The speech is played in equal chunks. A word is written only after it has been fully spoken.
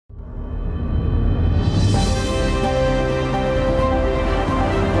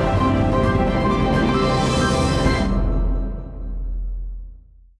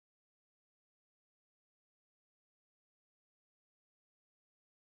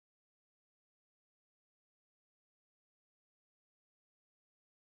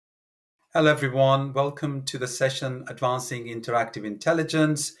Hello, everyone. Welcome to the session Advancing Interactive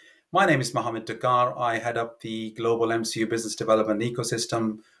Intelligence. My name is Mohammed Dakar. I head up the global MCU business development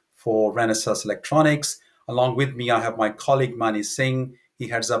ecosystem for Venezuela Electronics. Along with me, I have my colleague Mani Singh. He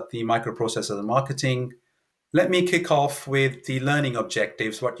heads up the microprocessor and marketing. Let me kick off with the learning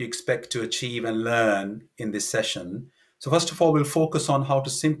objectives, what you expect to achieve and learn in this session. So first of all, we'll focus on how to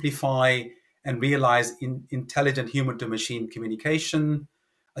simplify and realize intelligent human-to-machine communication,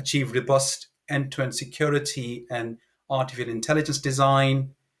 achieve robust end-to-end security and artificial intelligence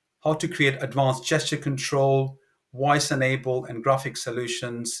design, how to create advanced gesture control, voice-enabled and graphic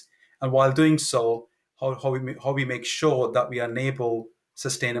solutions, and while doing so, how we make sure that we enable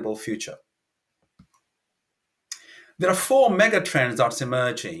sustainable future. There are four mega trends that's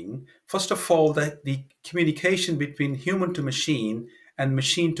emerging. First of all, the communication between human to machine and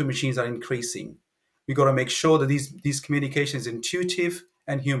machine to machines are increasing. We got to make sure that these communications is intuitive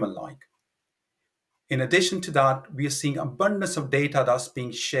and human-like. In addition to that, we are seeing abundance of data that's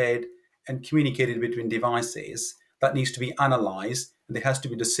being shared and communicated between devices that needs to be analyzed, and there has to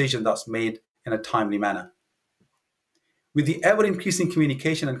be a decision that's made in a timely manner. With the ever-increasing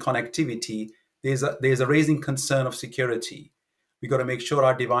communication and connectivity, there's a raising concern of security. We got to make sure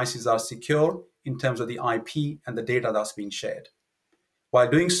our devices are secure in terms of the IP and the data that's being shared. While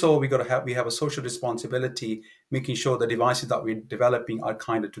doing so, we have a social responsibility, making sure the devices that we're developing are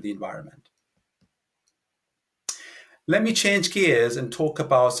kinder to the environment. Let me change gears and talk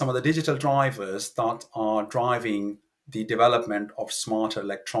about some of the digital drivers that are driving the development of smarter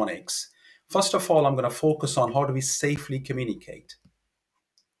electronics. First of all, I'm going to focus on how do we safely communicate.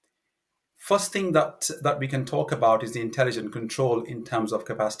 First thing that we can talk about is the intelligent control in terms of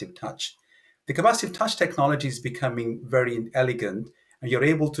capacitive touch. The capacitive touch technology is becoming very elegant, and you're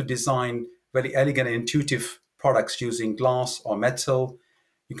able to design very elegant and intuitive products using glass or metal.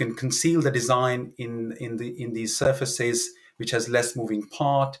 You can conceal the design in these surfaces, which has less moving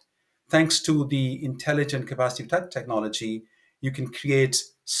part. Thanks to the intelligent capacitive touch technology, you can create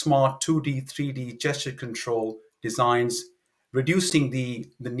smart 2D, 3D gesture control designs, reducing the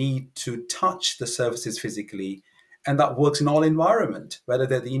need to touch the surfaces physically. And that works in all environment, whether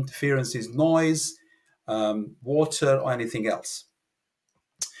the interference is noise, water, or anything else.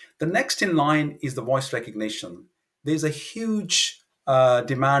 The next in line is the voice recognition. There's a huge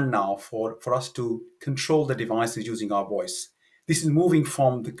demand now for us to control the devices using our voice. This is moving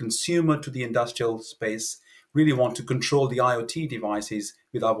from the consumer to the industrial space. Really want to control the IoT devices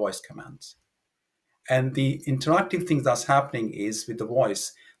with our voice commands. And the interactive thing that's happening is with the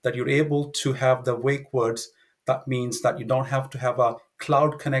voice that you're able to have the wake words. That means that you don't have to have a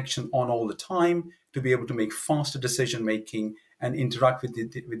cloud connection on all the time to be able to make faster decision making and interact with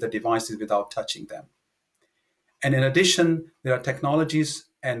the devices without touching them. And in addition, there are technologies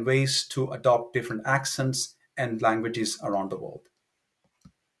and ways to adopt different accents and languages around the world.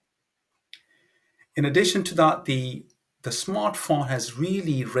 In addition to that, the smartphone has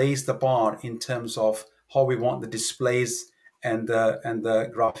really raised the bar in terms of how we want the displays and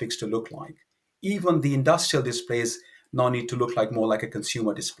the graphics to look like. Even the industrial displays now need to look like more like a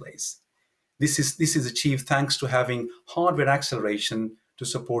consumer displays. This is achieved thanks to having hardware acceleration to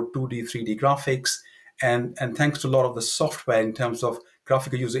support 2D, 3D graphics, and thanks to a lot of the software in terms of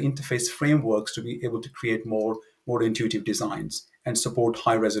graphical user interface frameworks to be able to create more intuitive designs and support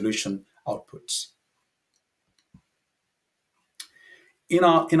high resolution outputs. In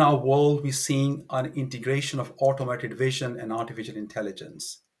our world, we're seeing an integration of automated vision and artificial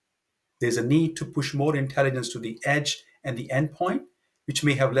intelligence. There's a need to push more intelligence to the edge and the endpoint, which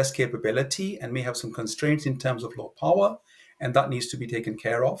may have less capability and may have some constraints in terms of low power, and that needs to be taken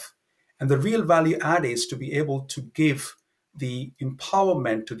care of. And the real value add is to be able to give the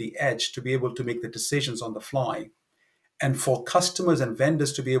empowerment to the edge to be able to make the decisions on the fly, and for customers and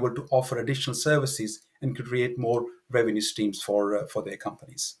vendors to be able to offer additional services and create more revenue streams for their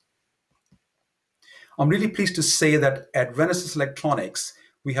companies. I'm really pleased to say that at Venezuela Electronics,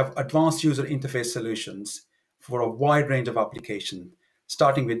 we have advanced user interface solutions for a wide range of applications.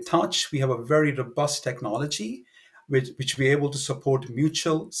 Starting with touch, we have a very robust technology which we're able to support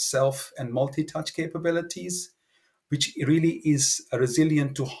mutual, self, and multi-touch capabilities, which really is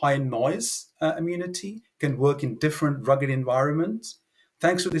resilient to high noise immunity, can work in different rugged environments.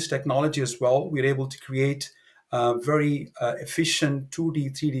 Thanks to this technology as well, we're able to create very efficient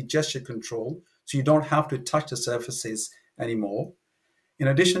 2D, 3D gesture control, so you don't have to touch the surfaces anymore. In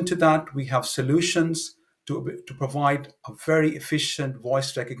addition to that, we have solutions to provide a very efficient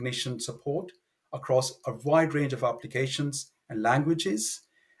voice recognition support across a wide range of applications and languages.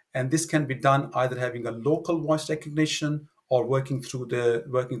 And this can be done either having a local voice recognition or working through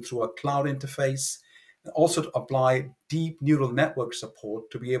a cloud interface. And also to apply deep neural network support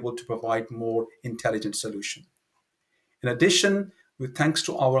to be able to provide more intelligent solution. In addition, with thanks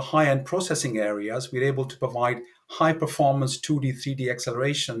to our high-end processing areas, we're able to provide high-performance 2D, 3D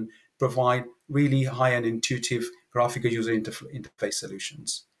acceleration, provide really high-end intuitive graphical user interface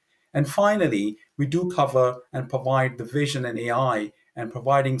solutions. And finally, we do cover and provide the vision and AI and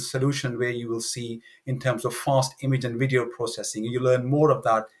providing solution where you will see in terms of fast image and video processing. You learn more of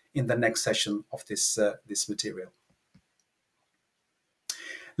that in the next session of this material.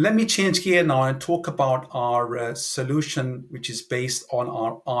 Let me change gear now and talk about our solution, which is based on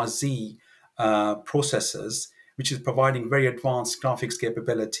our RZ processors, which is providing very advanced graphics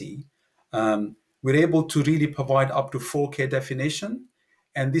capability. We're able to really provide up to 4K definition,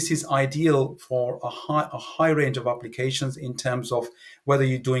 and this is ideal for a high range of applications in terms of whether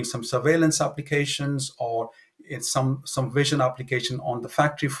you're doing some surveillance applications or it's some vision application on the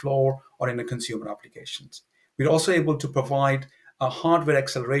factory floor or in the consumer applications. We're also able to provide a hardware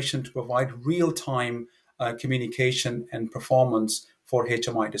acceleration to provide real-time communication and performance for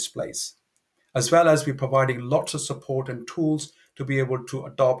HMI displays, as well as we're providing lots of support and tools to be able to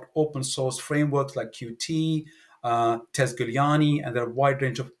adopt open source frameworks like Qt, Tezguliani, and there are a wide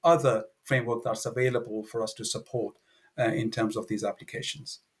range of other frameworks that's available for us to support in terms of these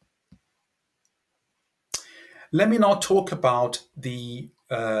applications. Let me now talk about the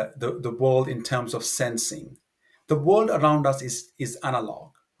world in terms of sensing. The world around us is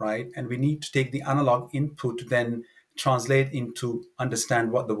analog, right? And we need to take the analog input to then translate into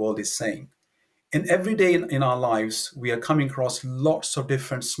understand what the world is saying. And every day in our lives, we are coming across lots of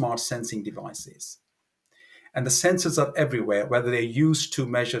different smart sensing devices. And the sensors are everywhere, whether they're used to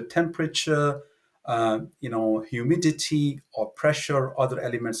measure temperature, humidity or pressure, or other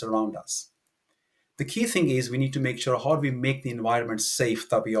elements around us. The key thing is we need to make sure how do we make the environment safe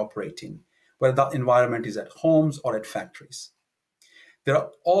that we operate in, whether that environment is at homes or at factories. There are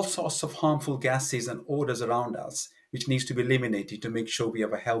all sorts of harmful gases and odors around us, which needs to be eliminated to make sure we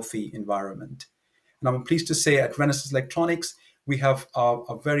have a healthy environment. And I'm pleased to say at Venezuela Electronics, we have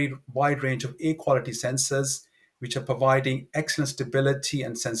a very wide range of A-quality sensors, which are providing excellent stability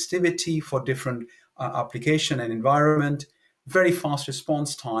and sensitivity for different application and environment, very fast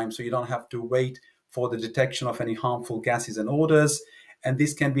response time, so you don't have to wait for the detection of any harmful gases and odors, and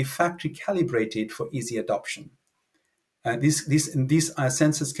this can be factory calibrated for easy adoption. These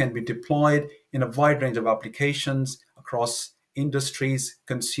sensors can be deployed in a wide range of applications across industries,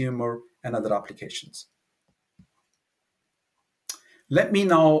 consumer, and other applications. Let me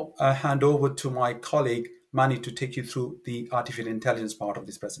now hand over to my colleague, Manny, to take you through the artificial intelligence part of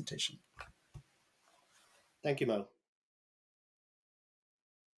this presentation. Thank you, Mo.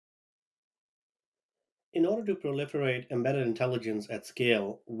 In order to proliferate embedded intelligence at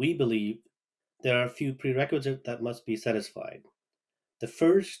scale, we believe there are a few prerequisites that must be satisfied. The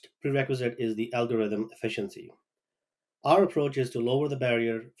first prerequisite is the algorithm efficiency. Our approach is to lower the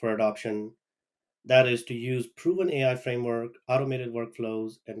barrier for adoption, that is, to use proven AI framework, automated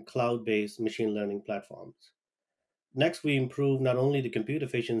workflows, and cloud-based machine learning platforms. Next, we improve not only the compute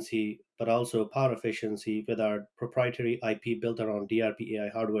efficiency, but also power efficiency with our proprietary IP built around Drp AI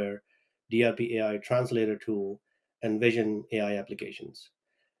hardware, Drp AI translator tool, and vision AI applications.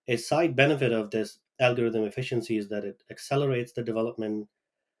 A side benefit of this algorithm efficiency is that it accelerates the development,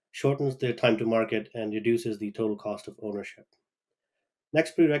 shortens the time to market, and reduces the total cost of ownership.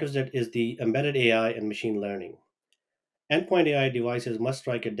 Next prerequisite is the embedded AI and machine learning. Endpoint AI devices must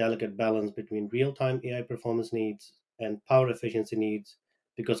strike a delicate balance between real-time AI performance needs and power efficiency needs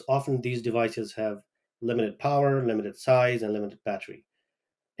because often these devices have limited power, limited size, and limited battery.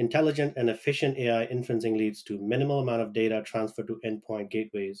 Intelligent and efficient AI inferencing leads to minimal amount of data transferred to endpoint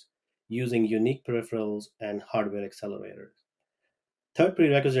gateways using unique peripherals and hardware accelerators. Third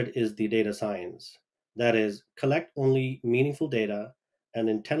prerequisite is the data science. That is, collect only meaningful data and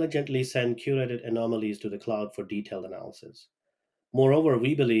intelligently send curated anomalies to the cloud for detailed analysis. Moreover,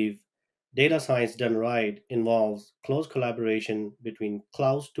 we believe data science done right involves close collaboration between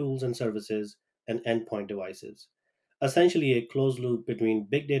cloud tools and services and endpoint devices, essentially a closed loop between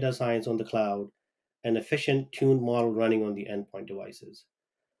big data science on the cloud and efficient tuned model running on the endpoint devices.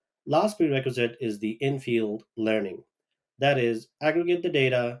 Last prerequisite is the in-field learning. That is, aggregate the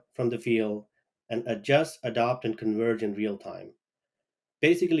data from the field and adjust, adopt, and converge in real time.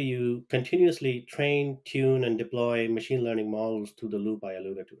 Basically, you continuously train, tune, and deploy machine learning models through the loop I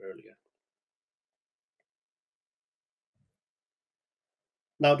alluded to earlier.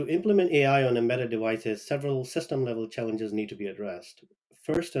 Now, to implement AI on embedded devices, several system level challenges need to be addressed.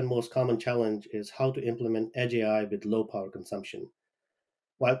 First and most common challenge is how to implement edge AI with low power consumption.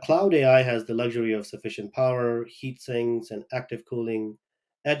 While cloud AI has the luxury of sufficient power, heat sinks, and active cooling,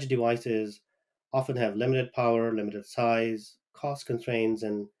 edge devices often have limited power, limited size, cost constraints,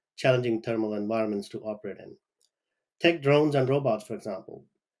 and challenging thermal environments to operate in. Take drones and robots, for example.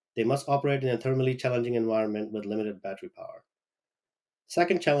 They must operate in a thermally challenging environment with limited battery power.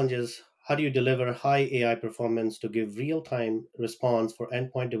 Second challenge is how do you deliver high AI performance to give real time response for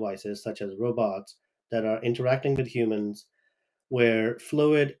endpoint devices such as robots that are interacting with humans, where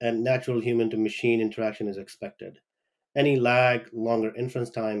fluid and natural human to machine interaction is expected. Any lag, longer inference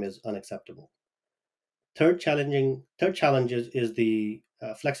time is unacceptable. Third challenges is the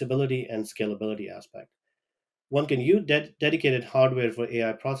flexibility and scalability aspect. One can use dedicated hardware for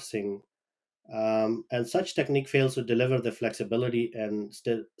AI processing, and such technique fails to deliver the flexibility and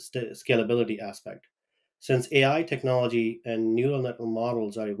scalability aspect. Since AI technology and neural network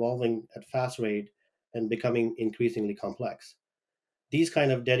models are evolving at fast rate and becoming increasingly complex, these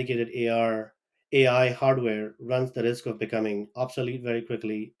kind of dedicated AI hardware runs the risk of becoming obsolete very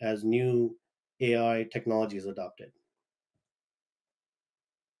quickly as new AI technology is adopted.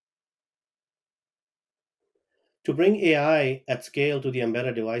 To bring AI at scale to the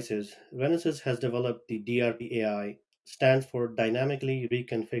embedded devices, Renesas has developed the DRP AI, stands for Dynamically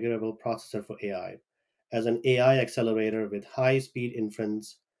Reconfigurable Processor for AI, as an AI accelerator with high speed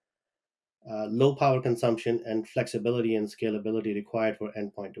inference, low power consumption, and flexibility and scalability required for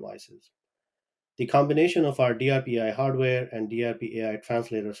endpoint devices. The combination of our DRPI hardware and DRP AI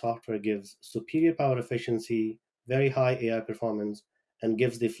translator software gives superior power efficiency, very high AI performance, and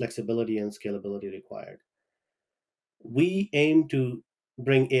gives the flexibility and scalability required. We aim to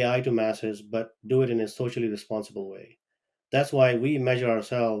bring AI to masses, but do it in a socially responsible way. That's why we measure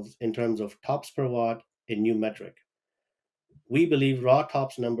ourselves in terms of tops per watt, a new metric. We believe raw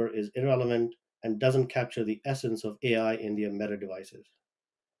tops number is irrelevant and doesn't capture the essence of AI in the embedded devices.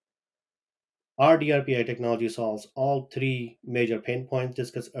 Our DRPI technology solves all three major pain points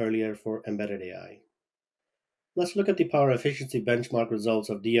discussed earlier for embedded AI. Let's look at the power efficiency benchmark results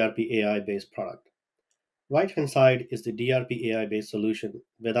of DRP AI based product. Right hand side is the DRP AI based solution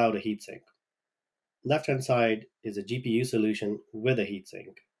without a heatsink. Left hand side is a GPU solution with a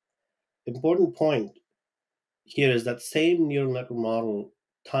heatsink. Important point here is that same neural network model,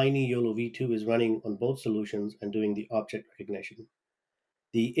 Tiny YOLO V2, is running on both solutions and doing the object recognition.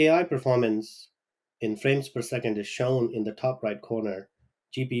 The AI performance in frames per second is shown in the top right corner.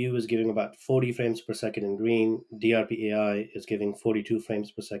 GPU is giving about 40 frames per second in green, DRP AI is giving 42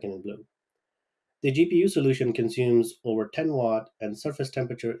 frames per second in blue. The GPU solution consumes over 10 watt and surface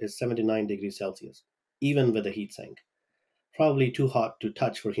temperature is 79 degrees Celsius, even with a heatsink. Probably too hot to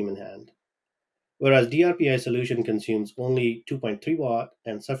touch for human hand. Whereas DRPI solution consumes only 2.3 watt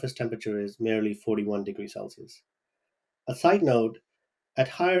and surface temperature is merely 41 degrees Celsius. A side note, at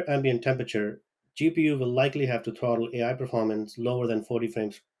higher ambient temperature, GPU will likely have to throttle AI performance lower than 40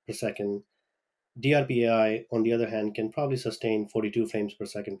 frames per second. DRPAI, on the other hand, can probably sustain 42 frames per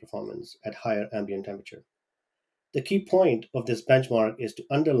second performance at higher ambient temperature. The key point of this benchmark is to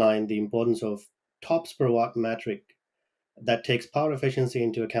underline the importance of tops per watt metric that takes power efficiency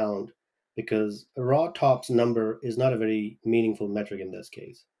into account because a raw tops number is not a very meaningful metric in this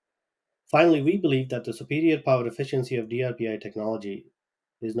case. Finally, we believe that the superior power efficiency of DRPI technology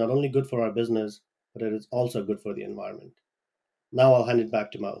is not only good for our business, but it is also good for the environment. Now I'll hand it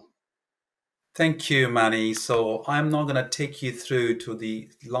back to Mo. Thank you, Manny. So I'm now going to take you through to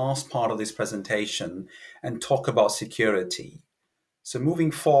the last part of this presentation and talk about security. So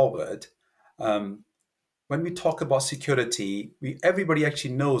moving forward, um, when we talk about security, everybody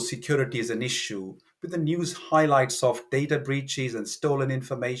actually knows security is an issue with the news highlights of data breaches and stolen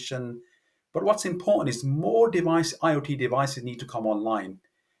information. But what's important is more IoT devices need to come online.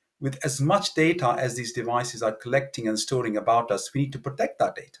 With as much data as these devices are collecting and storing about us, we need to protect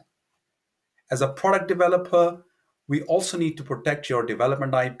that data. As a product developer, we also need to protect your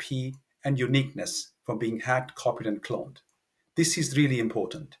development IP and uniqueness from being hacked, copied, and cloned. This is really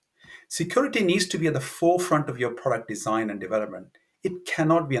important. Security needs to be at the forefront of your product design and development. It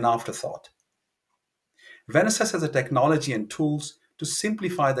cannot be an afterthought. Venesis has a technology and tools to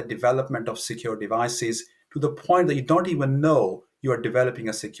simplify the development of secure devices to the point that you don't even know you are developing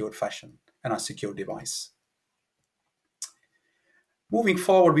a secure fashion and a secure device. Moving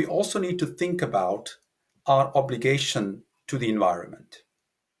forward, we also need to think about our obligation to the environment.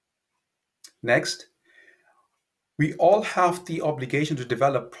 Next, we all have the obligation to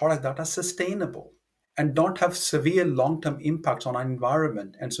develop products that are sustainable and don't have severe long-term impacts on our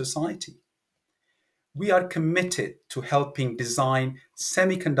environment and society. We are committed to helping design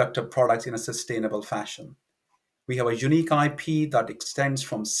semiconductor products in a sustainable fashion. We have a unique IP that extends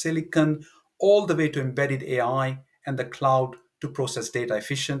from silicon all the way to embedded AI and the cloud to process data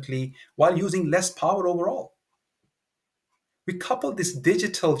efficiently while using less power overall. We couple this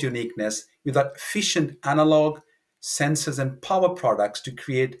digital uniqueness with that efficient analog, sensors, and power products to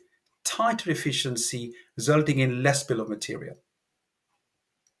create tighter efficiency, resulting in less bill of material.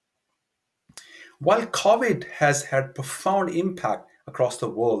 While COVID has had profound impact across the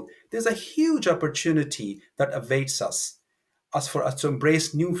world, there's a huge opportunity that awaits us for us to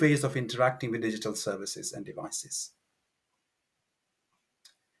embrace new ways of interacting with digital services and devices.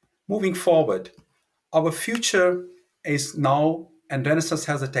 Moving forward, our future is now, and Renesas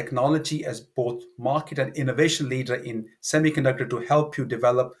has a technology as both market and innovation leader in semiconductor to help you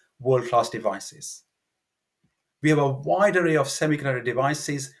develop world-class devices. We have a wide array of semiconductor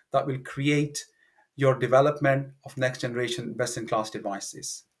devices that will create your development of next generation best-in-class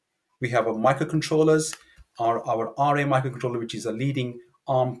devices. We have a microcontrollers, our RA microcontroller, which is a leading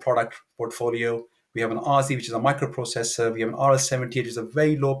ARM product portfolio. We have an RZ, which is a microprocessor. We have an RL78, which is a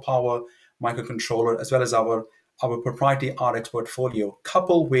very low power microcontroller, as well as our proprietary RX portfolio,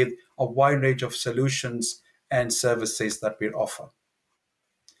 coupled with a wide range of solutions and services that we offer.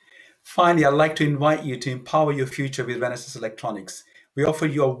 Finally, I'd like to invite you to empower your future with Venezuela Electronics. We offer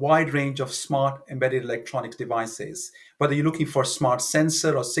you a wide range of smart embedded electronics devices, whether you're looking for smart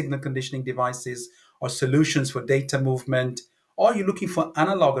sensor or signal conditioning devices or solutions for data movement, or you're looking for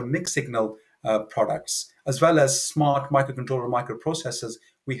analog and mixed signal products, as well as smart microcontroller microprocessors,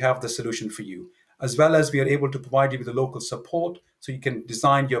 we have the solution for you. As well as we are able to provide you with the local support so you can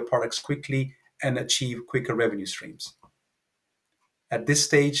design your products quickly and achieve quicker revenue streams. At this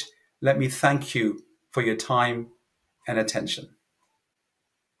stage, let me thank you for your time and attention.